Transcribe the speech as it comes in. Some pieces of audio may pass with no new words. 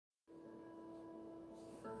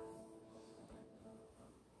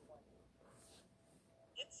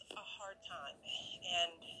time,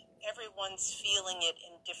 and everyone's feeling it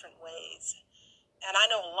in different ways. And I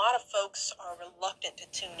know a lot of folks are reluctant to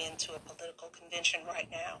tune into a political convention right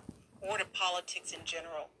now, or to politics in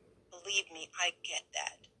general. Believe me, I get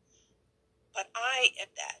that. But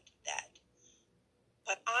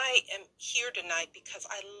I am here tonight because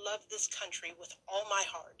I love this country with all my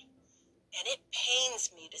heart. And it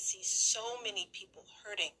pains me to see so many people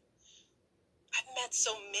hurting. I've met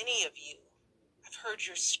so many of you. I've heard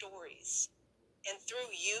your stories. And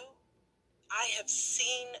through you, I have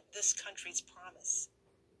seen this country's promise.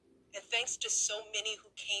 And thanks to so many who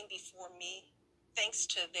came before me, thanks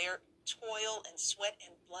to their toil and sweat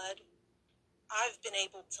and blood, I've been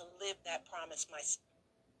able to live that promise myself.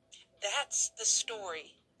 That's the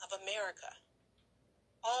story of America.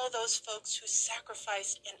 All those folks who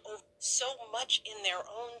sacrificed and owed so much in their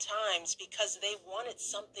own times because they wanted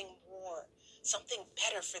something more, something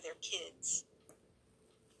better for their kids.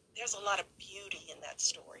 There's a lot of beauty in that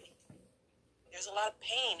story. There's a lot of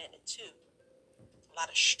pain in it too. A lot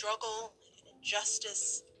of struggle and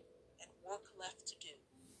injustice and work left to do.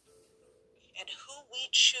 And who we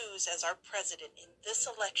choose as our president in this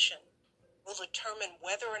election will determine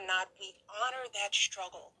whether or not we honor that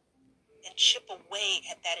struggle and chip away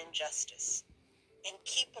at that injustice and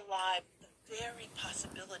keep alive the very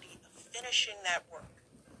possibility of finishing that work.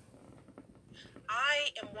 I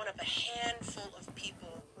am one of a handful of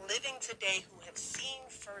people living today who have seen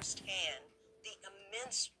firsthand the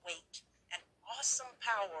immense weight and awesome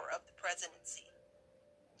power of the presidency.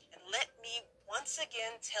 And let me once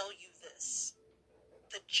again tell you this: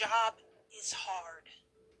 the job is hard.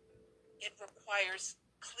 It requires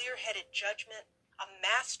clear-headed judgment, a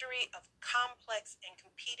mastery of complex and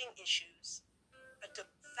competing issues,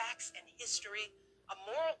 facts and history, a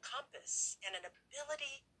moral compass, and an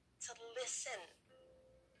ability to listen,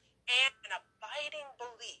 and an abiding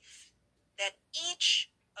belief that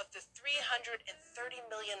each of the 330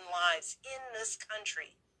 million lives in this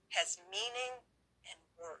country has meaning and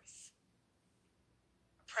worth.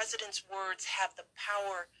 A president's words have the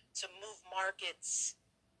power to move markets.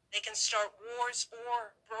 They can start wars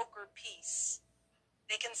or broker peace.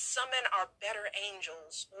 They can summon our better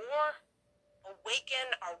angels or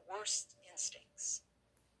awaken our worst instincts.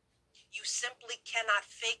 You simply cannot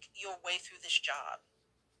fake your way through this job.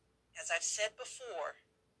 As I've said before,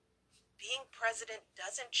 being president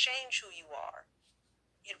doesn't change who you are.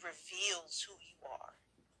 It reveals who you are.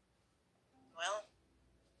 Well,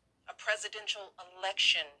 a presidential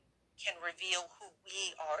election can reveal who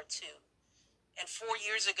we are too. And 4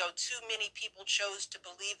 years ago, too many people chose to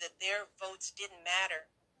believe that their votes didn't matter.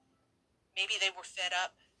 Maybe they were fed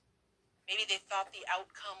up. Maybe they thought the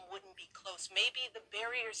outcome wouldn't be close. Maybe the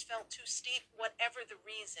barriers felt too steep, whatever the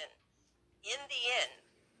reason. In the end,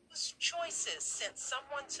 those choices sent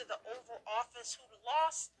someone to the Oval Office who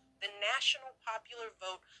lost the national popular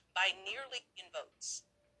vote by nearly in votes.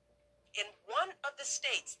 In one of the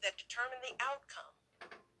states that determined the outcome,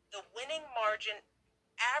 the winning margin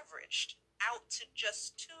averaged out to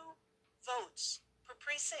just 2 votes per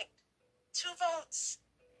precinct. 2 votes.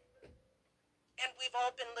 And we've all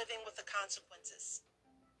been living with the consequences.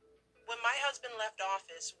 When my husband left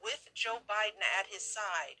office with Joe Biden at his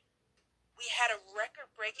side, we had a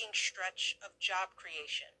record-breaking stretch of job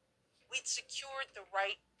creation. We'd secured the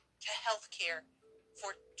right to health care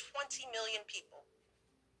for 20 million people.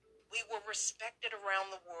 We were respected around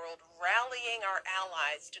the world, rallying our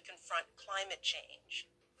allies to confront climate change.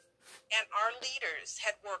 And our leaders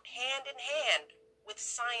had worked hand in hand with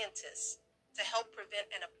scientists to help prevent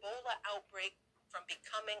an Ebola outbreak from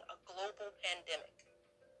becoming a global pandemic.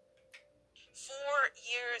 4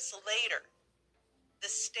 years later,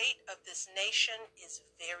 the state of this nation is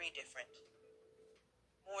very different.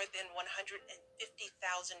 More than 150,000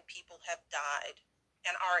 people have died,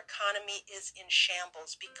 and our economy is in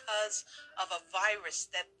shambles because of a virus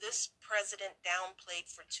that this president downplayed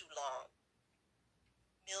for too long.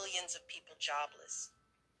 Millions of people jobless.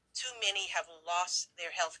 Too many have lost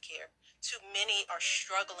their health care. Too many are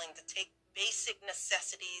struggling to take basic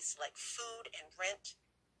necessities like food and rent.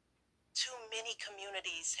 Too many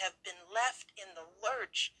communities have been left in the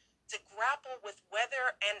lurch to grapple with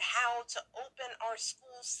whether and how to open our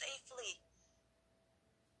schools safely.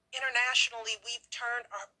 Internationally, we've turned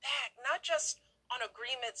our back not just on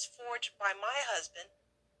agreements forged by my husband,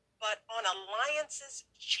 but on alliances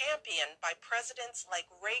championed by presidents like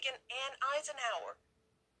Reagan and Eisenhower.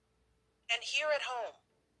 And here at home,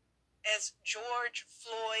 as George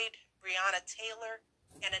Floyd, Breonna Taylor,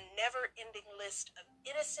 and a never-ending list of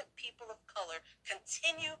innocent people of color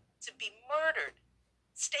continue to be murdered,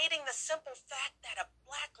 stating the simple fact that a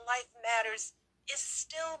Black life matters is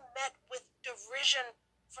still met with derision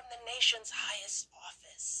from the nation's highest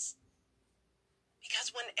office.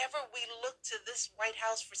 Because whenever we look to this White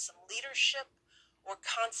House for some leadership or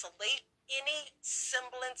consolate any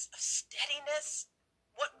semblance of steadiness,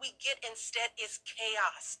 what we get instead is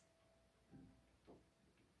chaos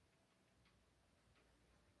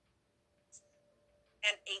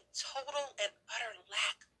and a total and utter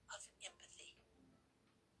lack of empathy.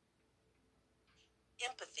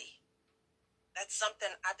 Empathy. That's something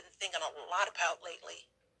I've been thinking a lot about lately.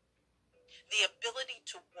 The ability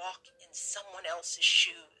to walk in someone else's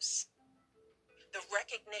shoes. The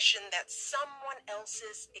recognition that someone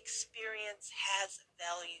else's experience has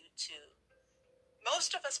value too.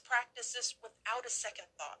 Most of us practice this without a second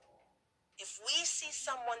thought. If we see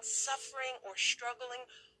someone suffering or struggling,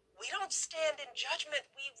 we don't stand in judgment,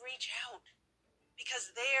 we reach out.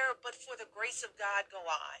 Because there, but for the grace of God, go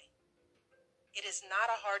I. It is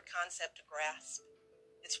not a hard concept to grasp.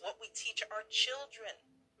 It's what we teach our children.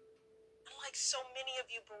 And like so many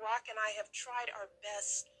of you, Barack and I have tried our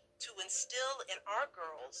best to instill in our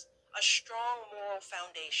girls a strong moral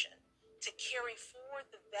foundation to carry forward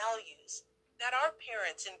the values that our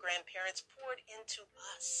parents and grandparents poured into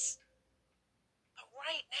us. But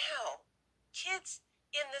right now, kids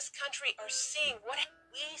in this country are seeing what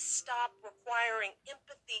we stop requiring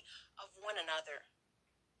empathy of one another.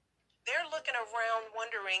 They're looking around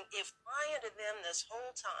wondering if lying to them this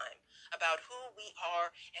whole time about who we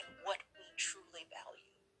are and what we truly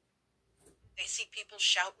value. They see people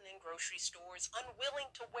shouting in grocery stores,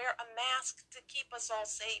 unwilling to wear a mask to keep us all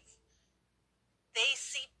safe. They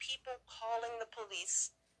see people calling the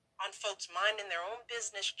police on folks minding their own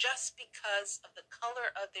business just because of the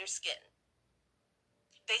color of their skin.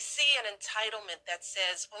 They see an entitlement that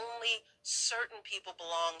says only certain people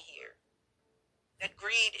belong here. That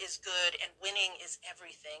greed is good and winning is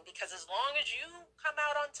everything, because as long as you come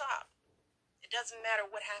out on top, it doesn't matter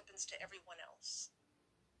what happens to everyone else.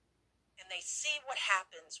 And they see what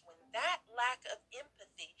happens when that lack of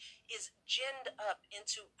empathy is ginned up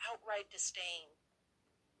into outright disdain.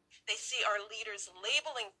 They see our leaders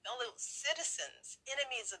labeling fellow citizens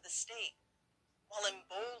enemies of the state while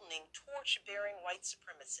emboldening torch-bearing white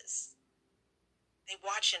supremacists. They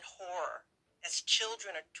watch in horror as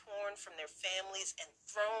children are torn from their families and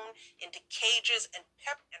thrown into cages, and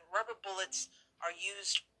pepper and rubber bullets are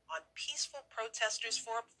used on peaceful protesters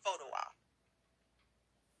for a photo op.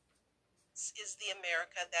 This is the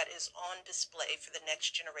America that is on display for the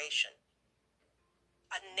next generation.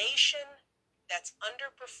 A nation that's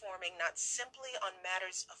underperforming not simply on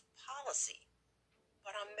matters of policy,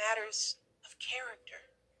 but on matters of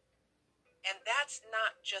character. And that's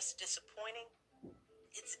not just disappointing,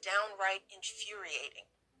 it's downright infuriating.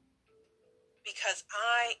 Because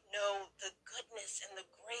I know the goodness and the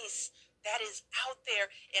grace that is out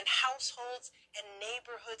there in households and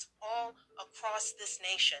neighborhoods all across this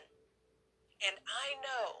nation. And I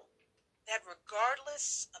know that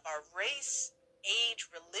regardless of our race, age,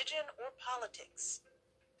 religion, or politics,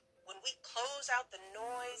 when we close out the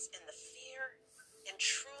noise and the fear and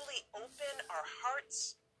truly open our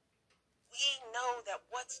hearts, we know that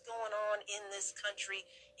what's going on in this country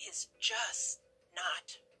is just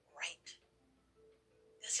not right.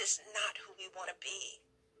 This is not who we want to be.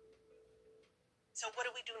 So what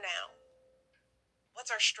do we do now?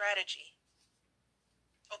 What's our strategy?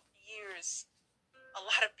 Over the years, a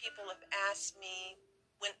lot of people have asked me,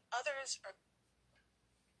 when others are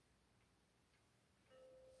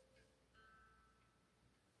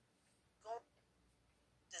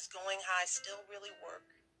does going high still really work?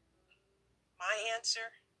 My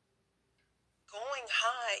answer, going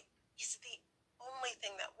high is the only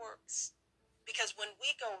thing that works. Because when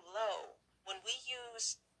we go low, when we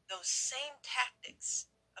use those same tactics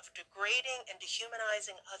of degrading and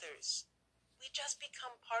dehumanizing others, we just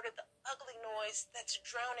become part of the ugly noise that's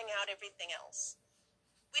drowning out everything else.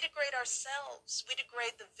 We degrade ourselves. We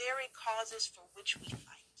degrade the very causes for which we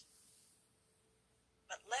fight.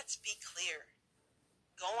 But let's be clear.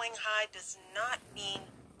 Going high does not mean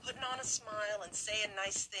putting on a smile and saying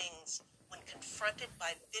nice things when confronted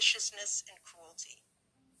by viciousness and cruelty.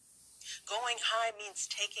 Going high means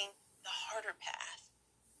taking the harder path.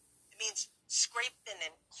 It means scraping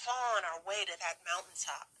and clawing our way to that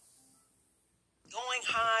mountaintop. Going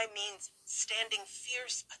high means standing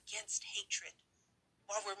fierce against hatred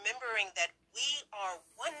while remembering that we are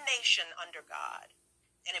one nation under God.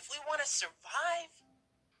 And if we want to survive,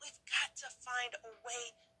 we've got to find a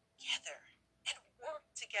way together and work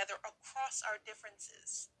together across our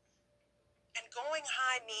differences. And going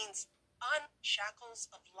high means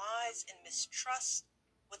unshackles of lies and mistrust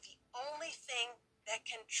with the only thing that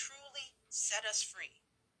can truly set us free.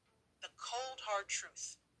 The cold, hard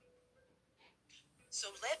truth. So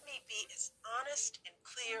let me be as honest and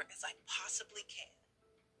clear as I possibly can.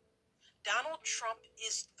 Donald Trump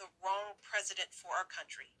is the wrong president for our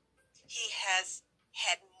country. He has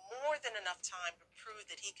had more than enough time to prove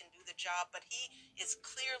that he can do the job, but he is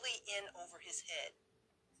clearly in over his head.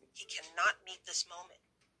 He cannot meet this moment.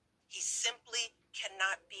 He simply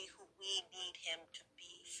cannot be who we need him to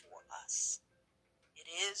be for us. It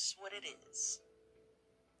is what it is.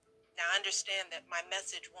 Now, I understand that my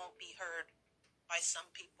message won't be heard by some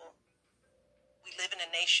people. We live in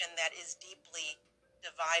a nation that is deeply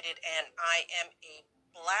divided, and I am a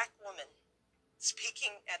Black woman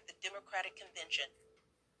speaking at the Democratic Convention.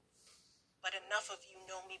 But enough of you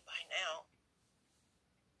know me by now.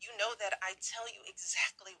 You know that I tell you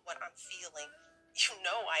exactly what I'm feeling. You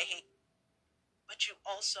know I hate, but you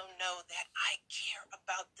also know that I care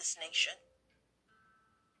about this nation.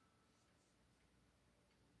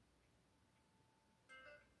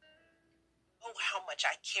 Oh, how much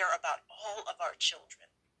I care about all of our children.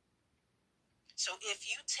 So if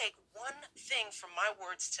you take one thing from my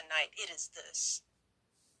words tonight, it is this.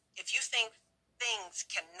 If you think things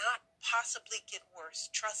cannot possibly get worse,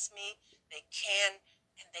 trust me, they can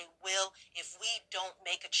and they will if we don't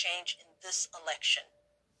make a change in this election.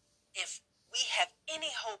 If we have any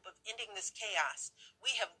hope of ending this chaos,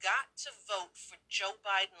 we have got to vote for Joe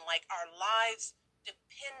Biden like our lives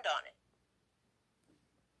depend on it.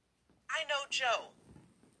 I know Joe.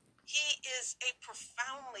 He is a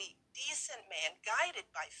profoundly decent man, guided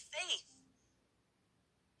by faith.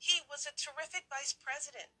 He was a terrific vice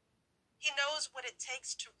president. He knows what it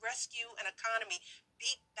takes to rescue an economy,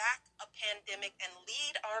 beat back a pandemic, and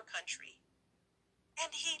lead our country.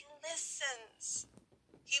 And he listens.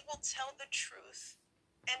 He will tell the truth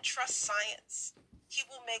and trust science. He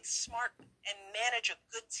will make smart and manage a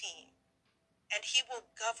good team. And he will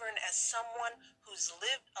govern as someone who's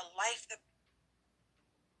lived a life that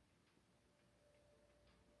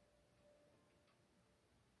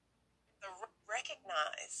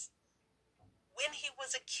recognize. When he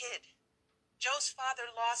was a kid, Joe's father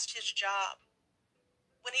lost his job.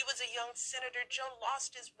 When he was a young senator, Joe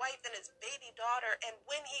lost his wife and his baby daughter. And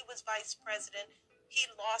when he was vice president, he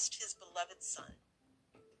lost his beloved son.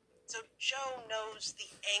 So Joe knows the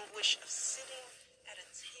anguish of sitting at a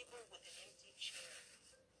table with an empty chair,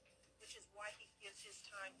 which is why he gives his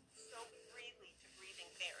time so freely to grieving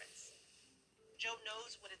parents. Joe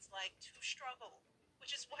knows what it's like to struggle,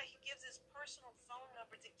 which is why he gives his personal phone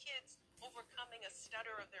number to kids overcoming a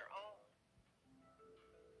stutter of their own.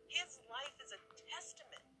 His life is a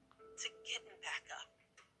testament to getting back up.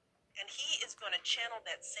 And he is going to channel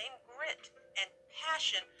that same grit and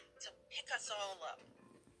passion to pick us all up,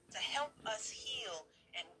 to help us heal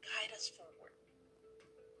and guide us forward.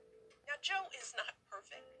 Now, Joe is not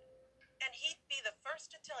perfect, and he'd be the first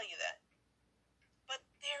to tell you that. But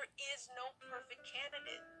there is no perfect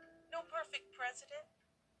candidate, no perfect president,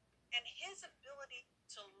 and his ability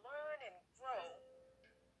to learn and grow,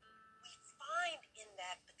 we find in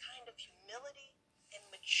that the kind of humility and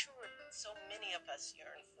maturity so many of us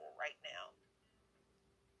yearn for right now.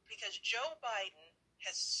 Because Joe Biden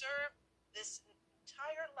has served this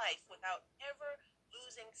entire life without ever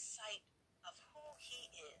losing sight of who he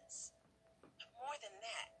is. But more than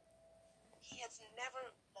that, he has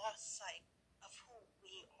never lost sight of who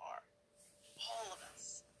we are, all of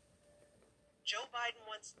us. Joe Biden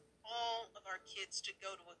wants all of our kids to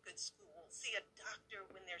go to a good school, see a doctor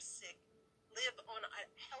when they're sick, live on a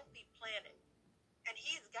healthy planet. And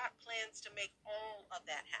he's got plans to make all of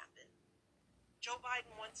that happen. Joe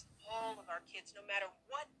Biden wants all of our kids, no matter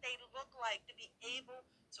what they look like, to be able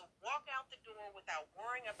to walk out the door without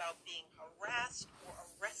worrying about being harassed or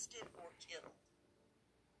arrested or killed.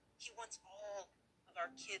 He wants all of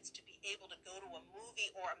our kids to be able to go to a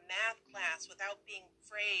movie or a math class without being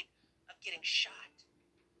afraid of getting shot.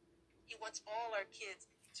 He wants all our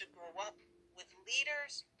kids to grow up with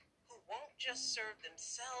leaders who won't just serve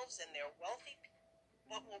themselves and their wealthy people,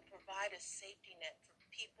 but will provide a safety net for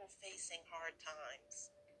people facing hard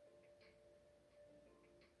times.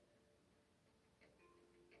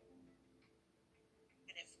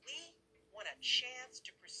 And if we want a chance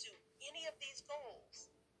to pursue any of these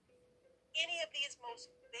goals, any of these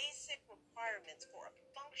most basic requirements for a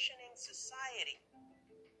functioning society,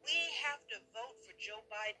 we have to vote for Joe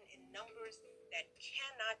Biden in numbers that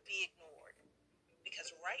cannot be ignored. Because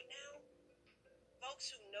right now, folks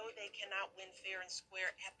who know they cannot win fair and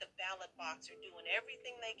square at the ballot box are doing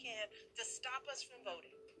everything they can to stop us from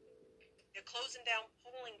voting. They're closing down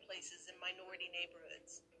polling places in minority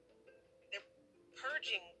neighborhoods. They're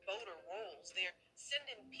purging voter rolls. They're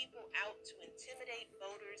sending people out to intimidate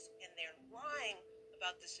voters, and they're lying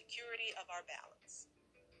about the security of our ballots.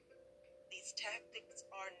 These tactics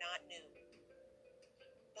are not new,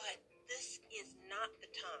 but this is not the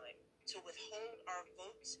time to withhold our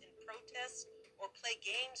votes in protest or play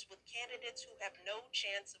games with candidates who have no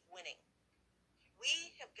chance of winning.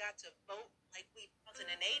 We have got to vote like we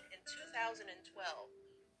 2008 and 2012.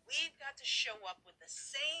 We've got to show up with the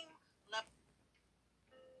same level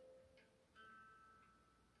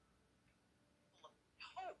of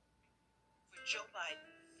hope for Joe Biden.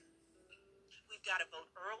 We've got to vote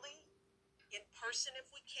early, in person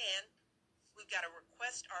if we can. We've got to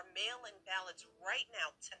request our mail-in ballots right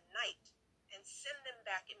now, tonight, and send them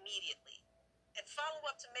back immediately. And follow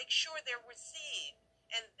up to make sure they're received.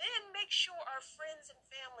 And then make sure our friends and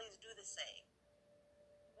families do the same.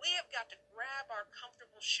 We have got to grab our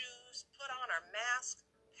comfortable shoes, put on our masks,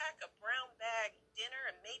 pack a brown bag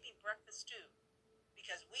dinner, and maybe breakfast too.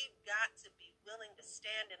 Because we've got to be willing to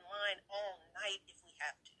stand in line all night if we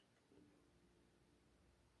have to.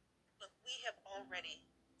 Look, we have already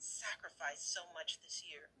sacrificed so much this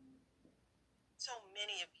year. So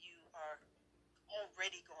many of you are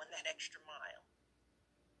already going that extra mile.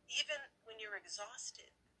 Even when you're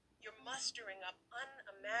exhausted, you're mustering up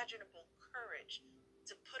unimaginable courage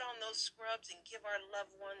to put on those scrubs and give our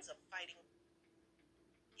loved ones a fighting.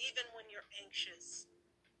 Even when you're anxious,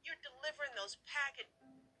 you're delivering those packages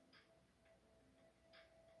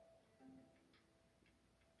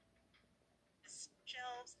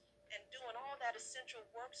shelves and doing all that essential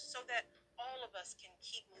work so that all of us can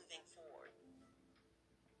keep moving forward.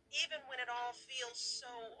 Even when it all feels so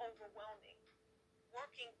overwhelming,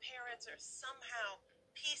 working parents are somehow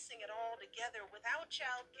piecing it all together without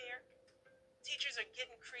childcare. Teachers are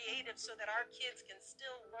getting creative so that our kids can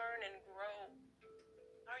still learn and grow.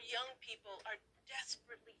 Our young people are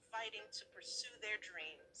desperately fighting to pursue their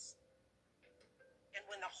dreams. And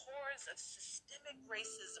when the horrors of systemic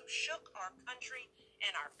racism shook our country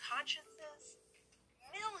and our consciences,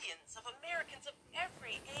 millions of Americans of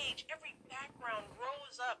every age, every background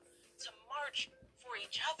rose up to march for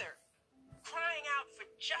each other, crying out for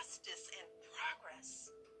justice and progress.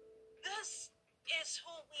 This is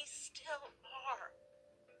who we still are.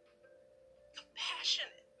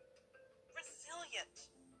 Compassionate, resilient,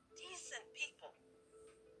 decent people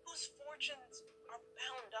whose fortunes are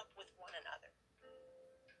bound up with one another.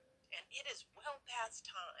 And it is well past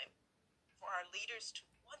time for our leaders to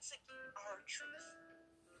once again our truth.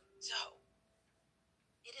 So,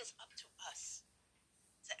 it is up to us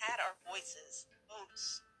to add our voices,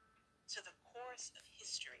 votes, to the chorus of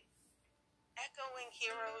history, echoing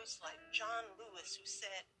heroes like John Lewis, who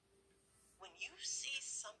said, "When you see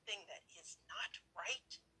something that is not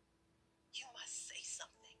right, you must say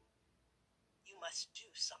something. You must do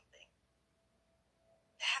something."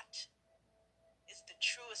 That is the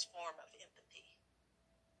truest form of empathy.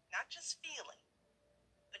 Not just feeling,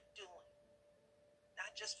 but doing.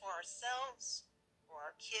 Not just for ourselves, for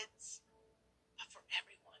our kids, but for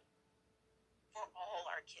everyone. For all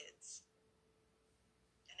our kids.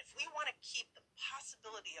 And if we want to keep the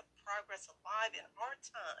possibility of progress alive in our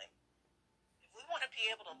time, if we want to be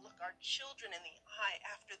able to look our children in the eye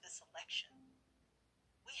after this election,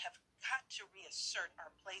 we have got to reassert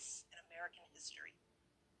our place in American history.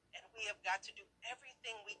 And we have got to do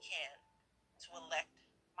everything we can to elect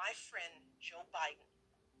my friend Joe Biden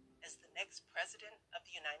as the next president of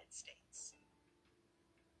the United States.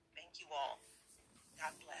 Thank you all.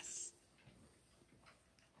 God bless.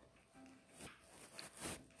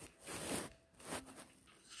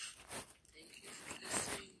 Thank you for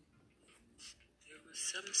listening. There was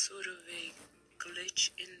some sort of a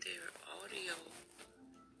glitch in their audio,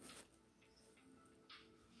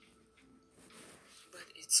 but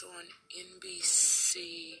it's on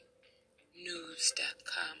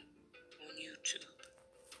NBCnews.com on YouTube.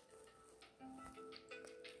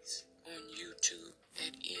 It's on YouTube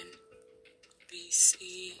at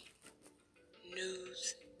NBC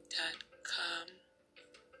News